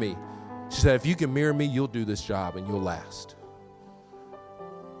mirror me. She said, if you can mirror me, you'll do this job and you'll last.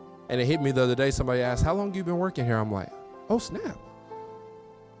 And it hit me the other day. Somebody asked, how long have you been working here? I'm like, oh, snap.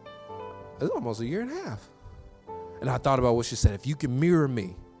 It's almost a year and a half. And I thought about what she said. If you can mirror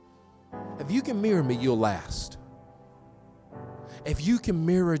me, you'll last. If you can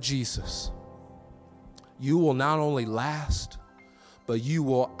mirror Jesus, you will not only last, but you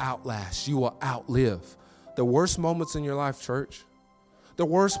will outlast. You will outlive the worst moments in your life, church. The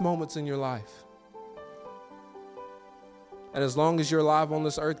worst moments in your life. And as long as you're alive on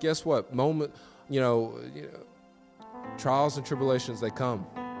this earth, guess what? Trials and tribulations, they come.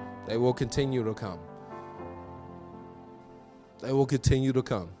 They will continue to come. They will continue to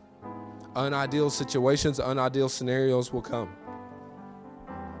come. Unideal situations, unideal scenarios will come.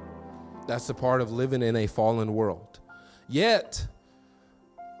 That's the part of living in a fallen world. Yet,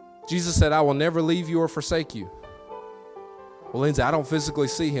 Jesus said, I will never leave you or forsake you. Well, Lindsay, I don't physically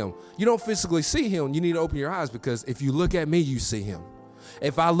see him. You don't physically see him. You need to open your eyes, because if you look at me, you see him.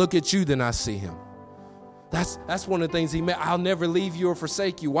 If I look at you, then I see him. That's one of the things he meant. I'll never leave you or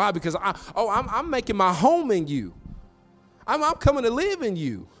forsake you. Why? Because I'm making my home in you. I'm coming to live in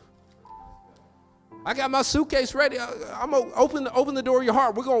you. I got my suitcase ready. I'm going to open the door of your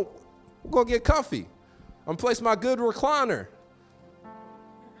heart. We're going to get comfy. I'm going to place my good recliner.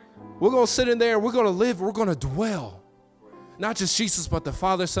 We're going to sit in there and we're going to live. We're going to dwell. Not just Jesus, but the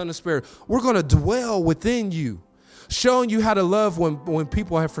Father, Son, and Spirit. We're going to dwell within you, showing you how to love when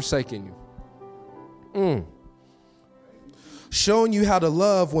people have forsaken you. Showing you how to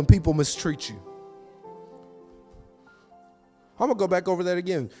love when people mistreat you. I'm going to go back over that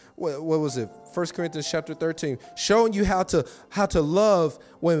again. What was it? 1 Corinthians chapter 13. Showing you how to love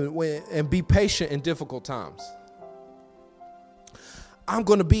when and be patient in difficult times. I'm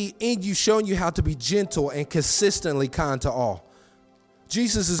going to be in you, showing you how to be gentle and consistently kind to all.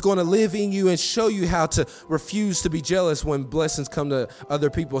 Jesus is going to live in you and show you how to refuse to be jealous when blessings come to other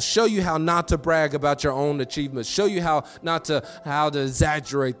people. Show you how not to brag about your own achievements. Show you how to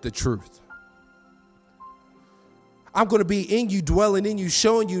exaggerate the truth. I'm going to be in you, dwelling in you,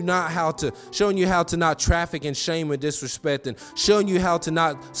 showing you how to not traffic in shame and disrespect, and showing you how to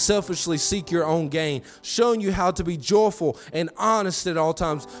not selfishly seek your own gain, showing you how to be joyful and honest at all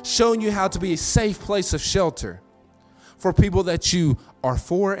times, showing you how to be a safe place of shelter. for people that you are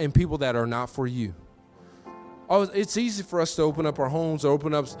for and people that are not for you. Oh, it's easy for us to open up our homes or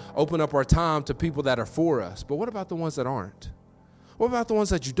open up our time to people that are for us. But what about the ones that aren't? What about the ones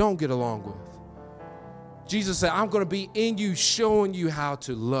that you don't get along with? Jesus said, I'm going to be in you, showing you how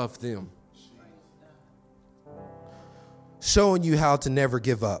to love them. Showing you how to never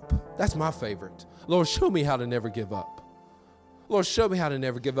give up. That's my favorite. Lord, show me how to never give up. Lord, show me how to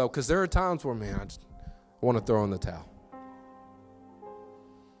never give up. Because there are times where, man, I want to throw in the towel.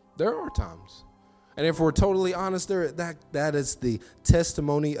 There are times. And if we're totally honest, that is the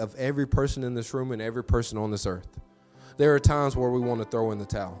testimony of every person in this room and every person on this earth. There are times where we want to throw in the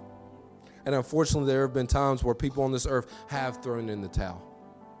towel. And unfortunately, there have been times where people on this earth have thrown in the towel.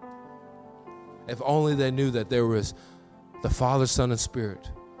 If only they knew that there was the Father, Son, and Spirit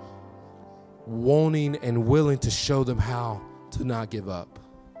wanting and willing to show them how to not give up.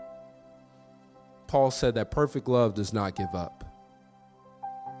 Paul said that perfect love does not give up.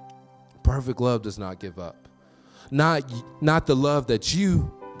 Perfect love does not give up. Not the love that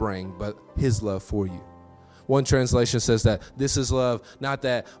you bring, but his love for you. One translation says that this is love, not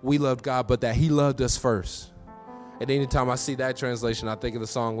that we loved God, but that he loved us first. And anytime I see that translation, I think of the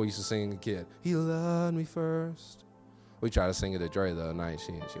song we used to sing as a kid. He loved me first. We tried to sing it to Dre the other night.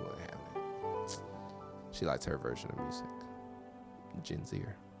 She wasn't having it. She likes her version of music. Gen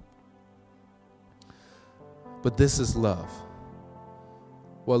Zer. But this is love.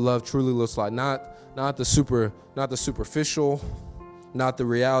 What love truly looks like. Not the superficial, not the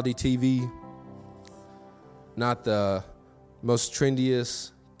reality TV, not the most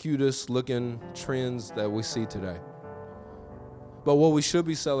trendiest, cutest looking trends that we see today. But what we should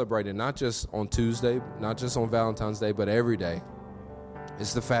be celebrating, not just on Tuesday, not just on Valentine's Day, but every day,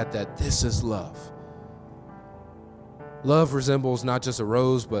 is the fact that this is love. Love resembles not just a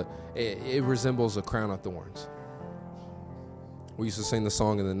rose, but it resembles a crown of thorns. We used to sing the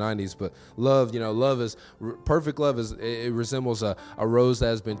song in the 90s, but love, perfect love it resembles a rose that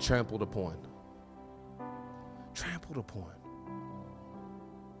has been trampled upon. Trampled upon.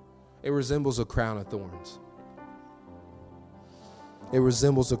 It resembles a crown of thorns. It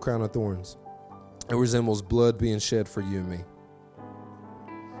resembles a crown of thorns. It resembles blood being shed for you and me.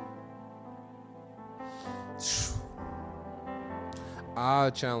 I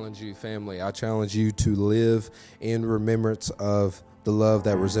challenge you, family. I challenge you to live in remembrance of the love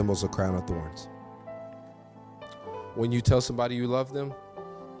that resembles a crown of thorns. When you tell somebody you love them,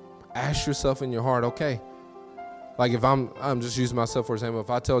 ask yourself in your heart, okay, like if I'm just using myself for example, if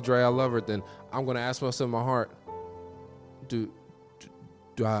I tell Dre I love her, then I'm going to ask myself in my heart, if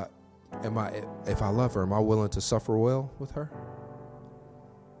I love her, am I willing to suffer well with her?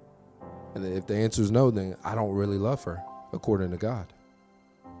 And if the answer is no, then I don't really love her according to God.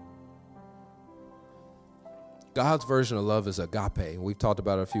 God's version of love is agape. We've talked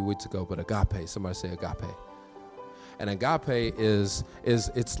about it a few weeks ago, but agape, somebody say agape. And agape is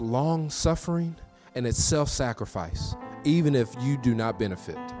it's long suffering and it's self-sacrifice, even if you do not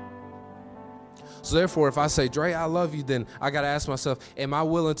benefit. So therefore, if I say, Dre, I love you, then I got to ask myself, am I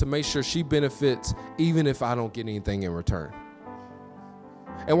willing to make sure she benefits even if I don't get anything in return?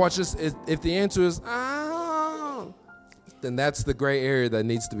 And watch this, if the answer is, then that's the gray area that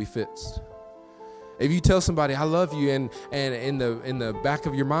needs to be fixed. If you tell somebody I love you and in the back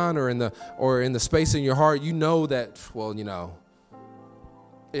of your mind or in the space in your heart, you know that, well,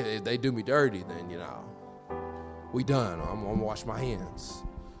 if they do me dirty, then we done. I'm gonna wash my hands.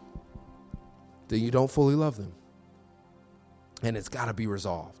 Then you don't fully love them. And it's got to be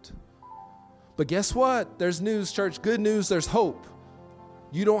resolved. But guess what? There's news, church. Good news, there's hope.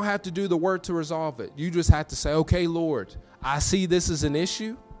 You don't have to do the work to resolve it. You just have to say, okay, Lord, I see this is an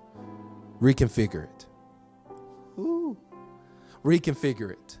issue. Reconfigure it. Ooh.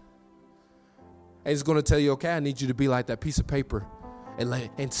 Reconfigure it. And it's going to tell you, okay, I need you to be like that piece of paper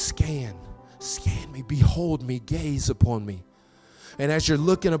and scan me, behold me, gaze upon me. And as you're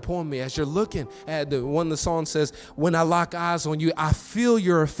looking upon me, as you're looking at the one the song says, when I lock eyes on you, I feel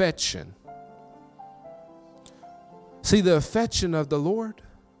your affection. See, the affection of the Lord,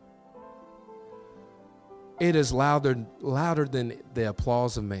 it is louder than the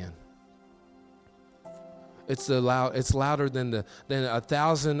applause of man. It's louder than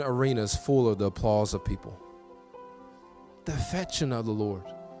 1,000 arenas full of the applause of people. The affection of the Lord.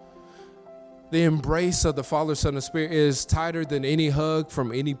 The embrace of the Father, Son, and Spirit is tighter than any hug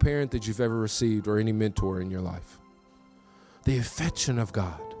from any parent that you've ever received or any mentor in your life. The affection of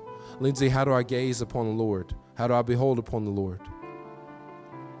God. Lindsay, how do I gaze upon the Lord? How do I behold upon the Lord?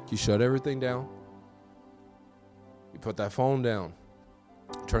 You shut everything down. You put that phone down.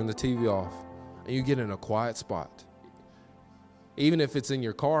 Turn the TV off. And you get in a quiet spot. Even if it's in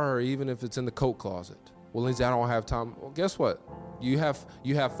your car or even if it's in the coat closet. Well, Lindsay, I don't have time. Well, guess what? You have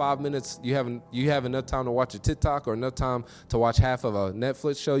 5 minutes. You have enough time to watch a TikTok or enough time to watch half of a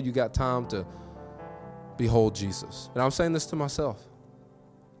Netflix show. You got time to behold Jesus. And I'm saying this to myself.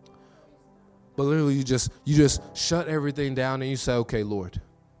 But literally, you just shut everything down and you say, okay, Lord,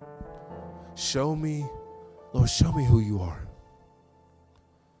 show me who you are.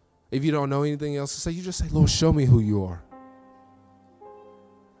 If you don't know anything else to say, you just say, Lord, show me who you are.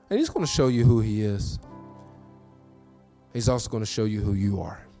 And he's going to show you who he is. He's also going to show you who you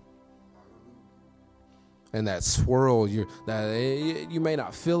are. And that swirl, you may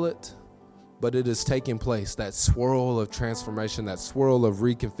not feel it, but it is taking place. That swirl of transformation, that swirl of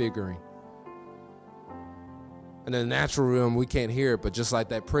reconfiguring. In the natural realm, we can't hear it, but just like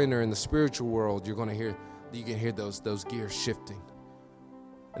that printer in the spiritual world, you can hear those gears shifting.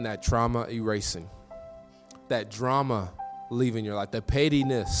 And that trauma erasing. That drama leaving your life. The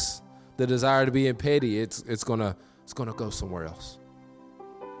pettiness, the desire to be in petty, it's gonna go somewhere else.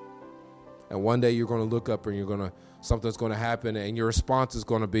 And one day you're gonna look up and something's gonna happen, and your response is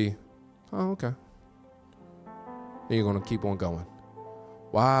gonna be, oh, okay. And you're gonna keep on going.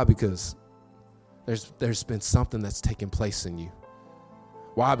 Why? Because there's been something that's taken place in you.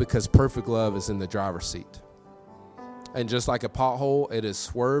 Why? Because perfect love is in the driver's seat. And just like a pothole, it is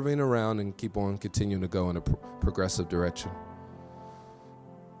swerving around and keep on continuing to go in a progressive direction.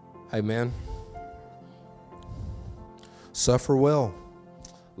 Amen. Suffer well.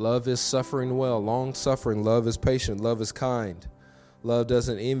 Love is suffering well. Long suffering. Love is patient. Love is kind. Love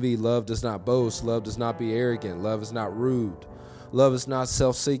doesn't envy. Love does not boast. Love does not be arrogant. Love is not rude. Love is not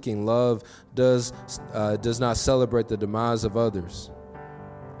self-seeking. Love does not celebrate the demise of others.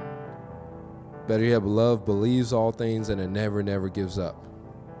 Better yet, love believes all things and it never, never gives up.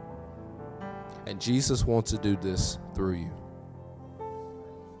 And Jesus wants to do this through you.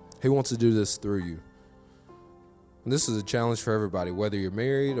 He wants to do this through you. And this is a challenge for everybody, whether you're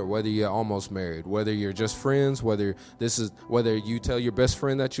married or whether you're almost married, whether you're just friends, whether you tell your best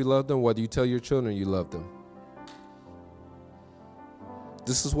friend that you love them, whether you tell your children you love them.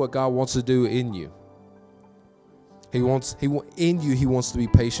 This is what God wants to do in you. In you, he wants to be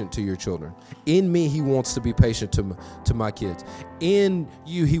patient to your children. In me, he wants to be patient to my kids. In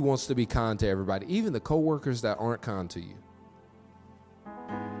you, he wants to be kind to everybody, even the coworkers that aren't kind to you.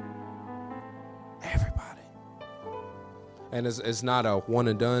 Everybody. And it's not a one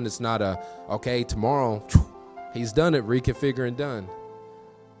and done. It's not okay, tomorrow, he's done it, reconfigure and done.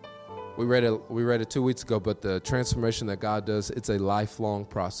 We read it 2 weeks ago, but the transformation that God does, it's a lifelong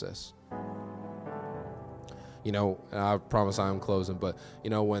process. You know, I promise I'm closing, but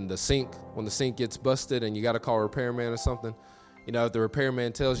you know, when the sink gets busted and you got to call a repairman or something, you know, if the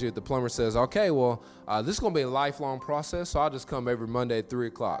repairman tells you, if the plumber says, okay, well, this is going to be a lifelong process, so I'll just come every Monday at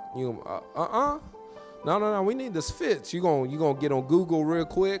 3:00. No, we need this fixed. You gonna get on Google real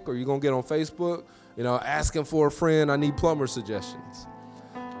quick, or you gonna get on Facebook, you know, asking for a friend, I need plumber suggestions.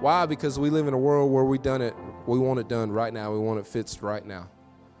 Why? Because we live in a world where we want it done right now. We want it fixed right now.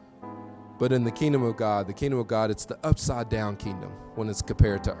 But in the kingdom of God, it's the upside down kingdom when it's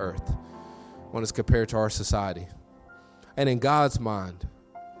compared to earth, when it's compared to our society. And in God's mind,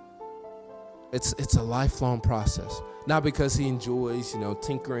 it's a lifelong process. Not because he enjoys,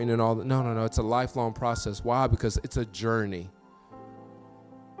 tinkering and all that. No. It's a lifelong process. Why? Because it's a journey.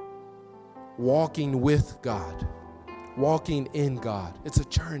 Walking with God. Walking in God. It's a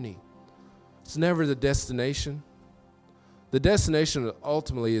journey. It's never the destination. The destination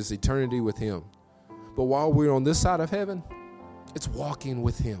ultimately is eternity with him. But while we're on this side of heaven, it's walking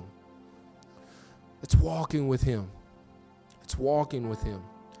with him. It's walking with him. It's walking with him.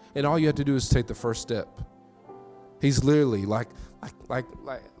 And all you have to do is take the first step. He's literally like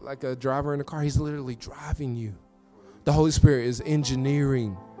a driver in a car. He's literally driving you. The Holy Spirit is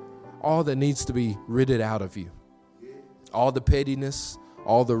engineering all that needs to be ridded out of you. All the pettiness,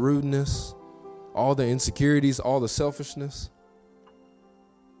 all the rudeness, all the insecurities, all the selfishness.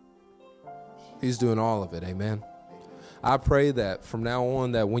 He's doing all of it. Amen. I pray that from now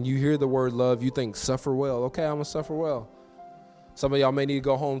on, that when you hear the word love, you think suffer well. Okay, I'm going to suffer well. Some of y'all may need to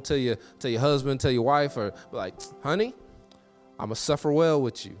go home, tell your husband, tell your wife, or like, honey, I'm going to suffer well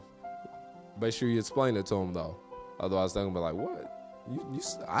with you. Make sure you explain it to them, though. Otherwise, they're going to be like,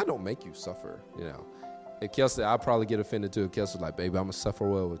 what? I don't make you suffer, If Kelsey, I'd probably get offended too if Kelsey was like, baby, I'm going to suffer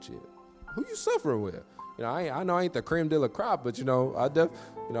well with you. Who you suffering with? I know I ain't the creme de la crop, but I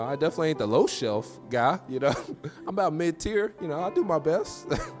definitely ain't the low shelf guy. I'm about mid tier. I do my best.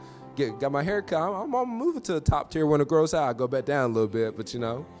 Got my hair cut. I'm moving to the top tier. When it grows out, I go back down a little bit. But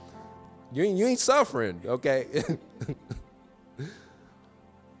you ain't suffering, okay?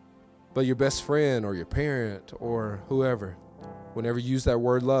 But your best friend or your parent or whoever, whenever you use that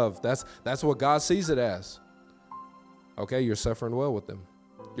word love, that's what God sees it as. Okay, you're suffering well with them.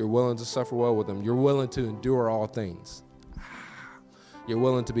 You're willing to suffer well with them. You're willing to endure all things. You're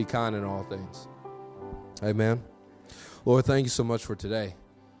willing to be kind in all things. Amen. Lord, thank you so much for today.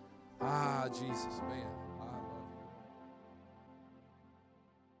 Jesus, man.